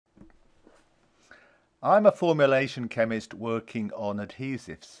I'm a formulation chemist working on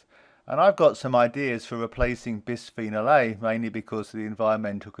adhesives, and I've got some ideas for replacing bisphenol A, mainly because of the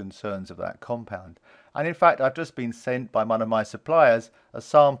environmental concerns of that compound. And in fact, I've just been sent by one of my suppliers a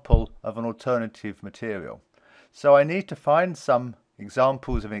sample of an alternative material. So I need to find some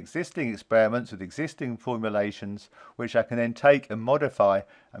examples of existing experiments with existing formulations which I can then take and modify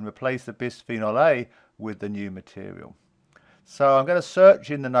and replace the bisphenol A with the new material. So I'm going to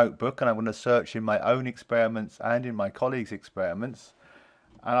search in the notebook, and I'm going to search in my own experiments and in my colleagues' experiments,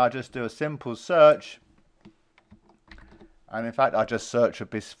 and I'll just do a simple search. And in fact, I just search for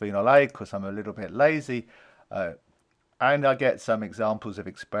bisphenol A because I'm a little bit lazy, and I get some examples of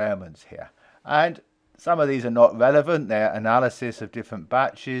experiments here. And some of these are not relevant. They're analysis of different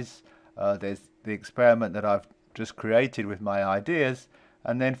batches. There's the experiment that I've just created with my ideas,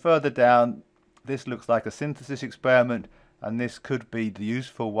 and then further down, this looks like a synthesis experiment, and this could be the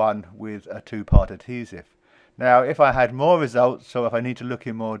useful one with a two-part adhesive. Now, if I had more results, or if I need to look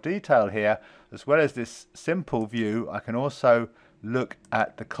in more detail here, as well as this simple view, I can also look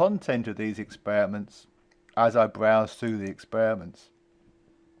at the content of these experiments as I browse through the experiments.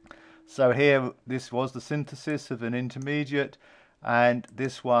 So here, this was the synthesis of an intermediate, and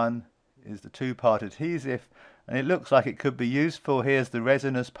this one is the two-part adhesive, and it looks like it could be useful. Here's the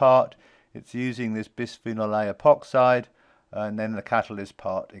resinous part. It's using this bisphenol A epoxide, and then the catalyst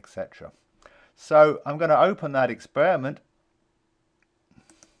part, etc. So I'm going to open that experiment.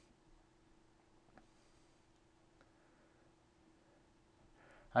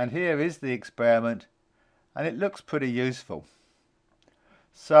 And here is the experiment, and it looks pretty useful.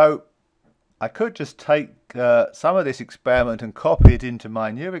 So I could just take some of this experiment and copy it into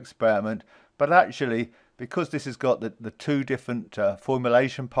my new experiment, but actually, because this has got the two different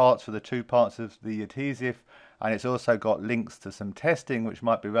formulation parts for the two parts of the adhesive, and it's also got links to some testing which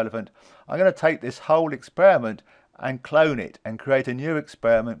might be relevant, I'm going to take this whole experiment and clone it and create a new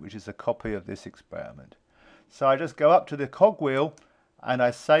experiment which is a copy of this experiment. So I just go up to the cogwheel and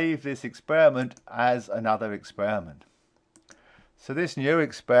I save this experiment as another experiment. So this new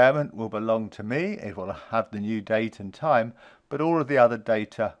experiment will belong to me. It will have the new date and time, but all of the other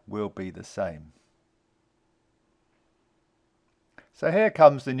data will be the same. So here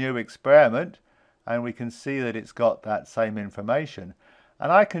comes the new experiment, and we can see that it's got that same information.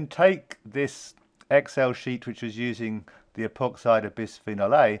 And I can take this Excel sheet which was using the epoxide of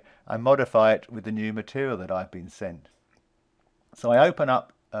bisphenol A and modify it with the new material that I've been sent. So I open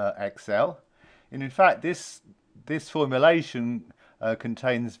up Excel, and in fact this formulation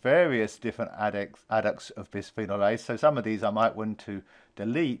contains various different adducts of bisphenol A. So some of these I might want to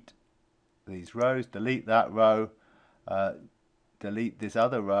delete these rows, delete that row, delete this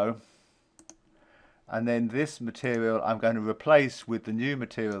other row, and then this material I'm going to replace with the new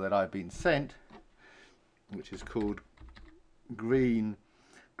material that I've been sent, which is called green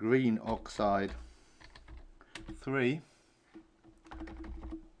oxide 3.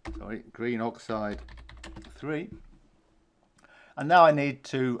 Sorry, green oxide 3. And now I need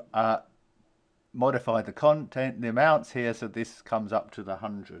to modify the content, the amounts here, so this comes up to the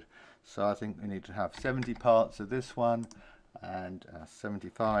 100. So I think we need to have 70 parts of this one, and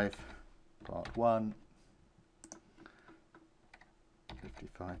 75 part 1,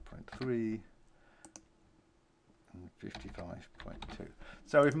 55.3, and 55.2.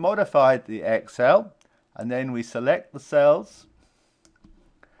 So we've modified the Excel, and then we select the cells,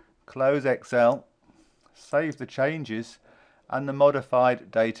 close Excel, save the changes, and the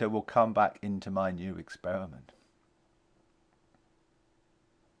modified data will come back into my new experiment.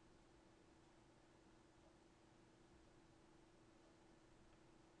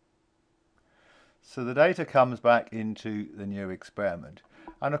 So the data comes back into the new experiment.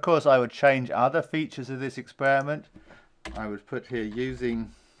 And of course I would change other features of this experiment. I would put here using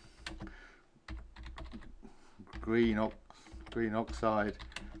green oxide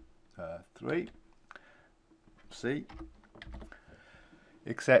 3, C,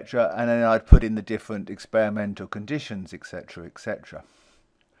 etc. And then I'd put in the different experimental conditions, etc., etc.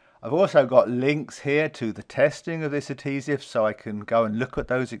 I've also got links here to the testing of this adhesive, so I can go and look at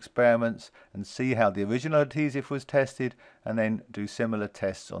those experiments and see how the original adhesive was tested, and then do similar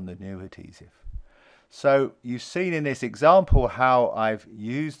tests on the new adhesive. So you've seen in this example how I've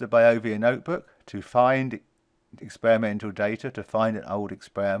used the BIOVIA Notebook to find experimental data, to find an old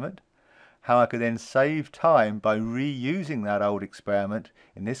experiment, how I could then save time by reusing that old experiment.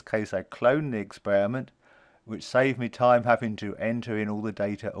 In this case I cloned the experiment, which saved me time having to enter in all the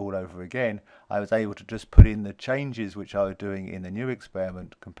data all over again. I was able to just put in the changes which I was doing in the new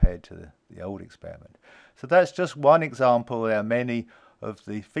experiment compared to the old experiment. So that's just one example. There are many of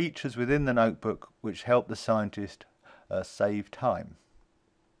the features within the notebook which help the scientist save time.